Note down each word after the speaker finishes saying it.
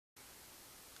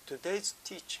today's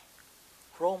teaching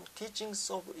from Teachings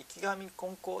of Ikigami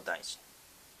Konko Daiji.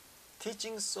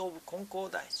 Teachings of Konko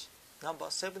Daiji, number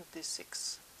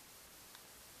 76.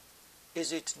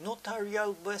 Is it not a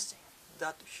real blessing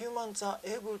that humans are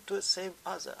able to save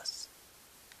others?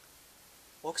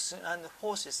 Oxen and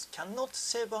horses cannot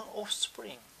save an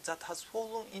offspring that has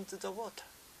fallen into the water.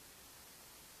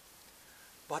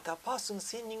 But a person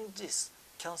seeing this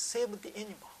can save the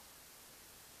animal.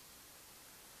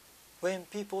 When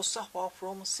people suffer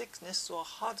from sickness or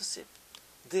hardship,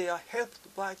 they are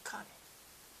helped by Kami.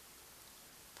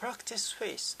 Practice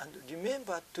faith and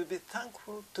remember to be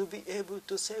thankful to be able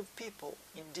to save people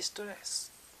in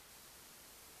distress.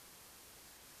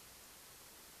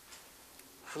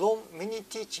 From mini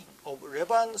teaching of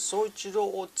Reverend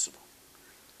Soichiro Otsubo,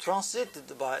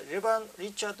 translated by Reverend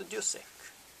Richard Dusek.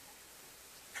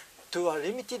 To a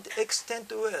limited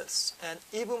extent, wealth and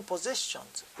even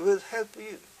possessions will help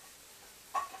you.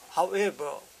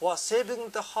 However, for saving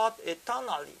the heart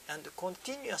eternally and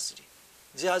continuously,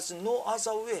 there is no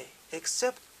other way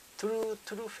except through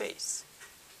true faith.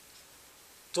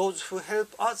 Those who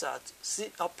help others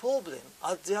see a problem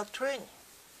as their training,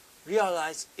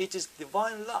 realize it is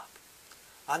divine love,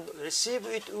 and receive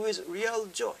it with real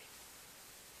joy.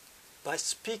 By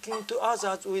speaking to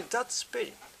others with that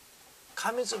spirit,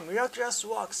 Kami's miraculous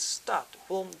works start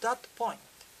from that point,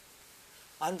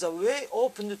 and the way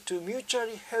opened to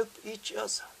mutually help each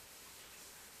other.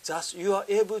 Thus you are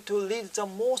able to lead the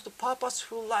most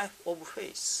purposeful life of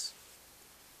faith.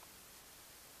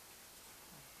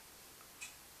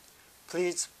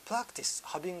 Please practice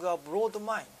having a broad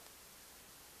mind.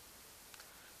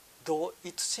 Though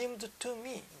it seemed to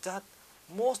me that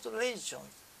most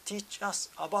religions teach us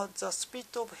about the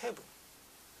spirit of heaven,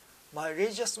 my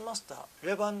religious master,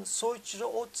 Reverend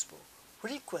Soichiro Otsubo,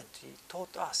 frequently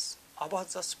taught us about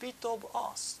the spirit of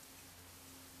earth.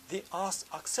 The earth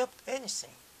accepts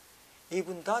anything,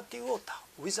 even dirty water,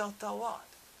 without a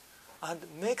word, and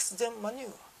makes them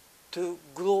manure to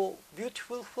grow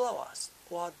beautiful flowers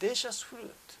or delicious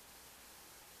fruit.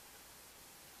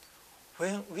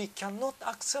 When we cannot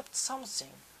accept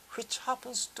something which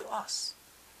happens to us,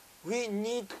 we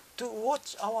need to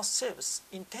watch ourselves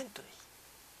intently.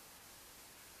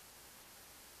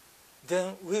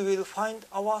 Then we will find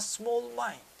our small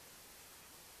mind.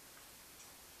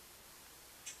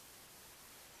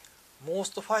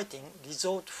 Most fighting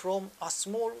results from a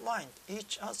small mind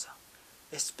each other,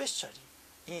 especially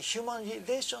in human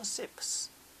relationships.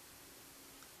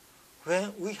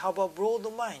 When we have a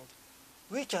broad mind,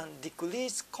 we can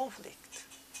decrease conflict.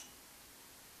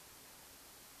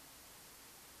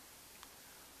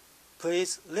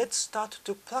 Please, let's start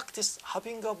to practice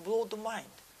having a broad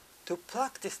mind, to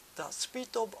practice the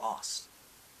spirit of earth.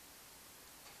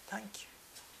 Thank you.